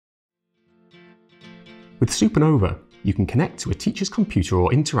With SuperNova, you can connect to a teacher's computer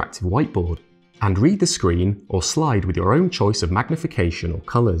or interactive whiteboard and read the screen or slide with your own choice of magnification or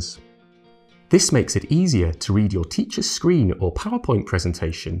colours. This makes it easier to read your teacher's screen or PowerPoint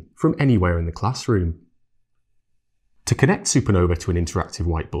presentation from anywhere in the classroom. To connect SuperNova to an interactive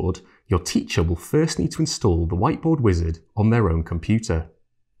whiteboard, your teacher will first need to install the Whiteboard wizard on their own computer.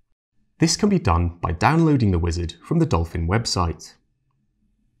 This can be done by downloading the wizard from the Dolphin website.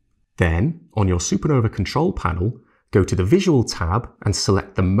 Then, on your SuperNova control panel, go to the Visual tab and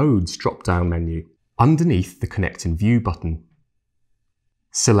select the Modes drop-down menu underneath the Connect and View button.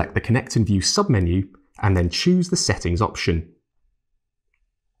 Select the Connect and View submenu and then choose the Settings option.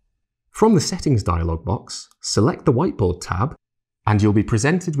 From the Settings dialog box, select the Whiteboard tab and you'll be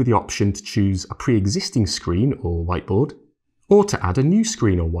presented with the option to choose a pre-existing screen or whiteboard, or to add a new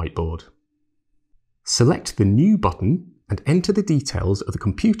screen or whiteboard. Select the New button and enter the details of the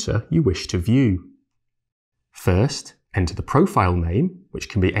computer you wish to view. First, enter the profile name, which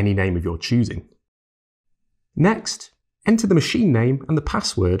can be any name of your choosing. Next, enter the machine name and the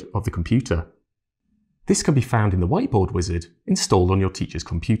password of the computer. This can be found in the Whiteboard wizard installed on your teacher's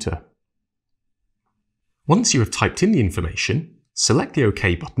computer. Once you have typed in the information, select the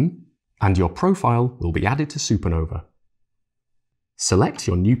OK button and your profile will be added to SuperNova. Select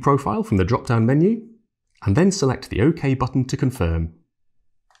your new profile from the drop-down menu and then select the OK button to confirm.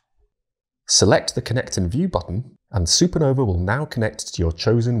 Select the Connect and View button and SuperNova will now connect to your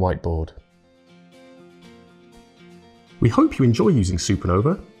chosen whiteboard. We hope you enjoy using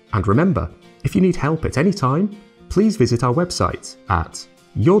SuperNova, and remember, if you need help at any time, please visit our website at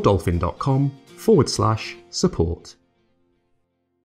yourdolphin.com/support.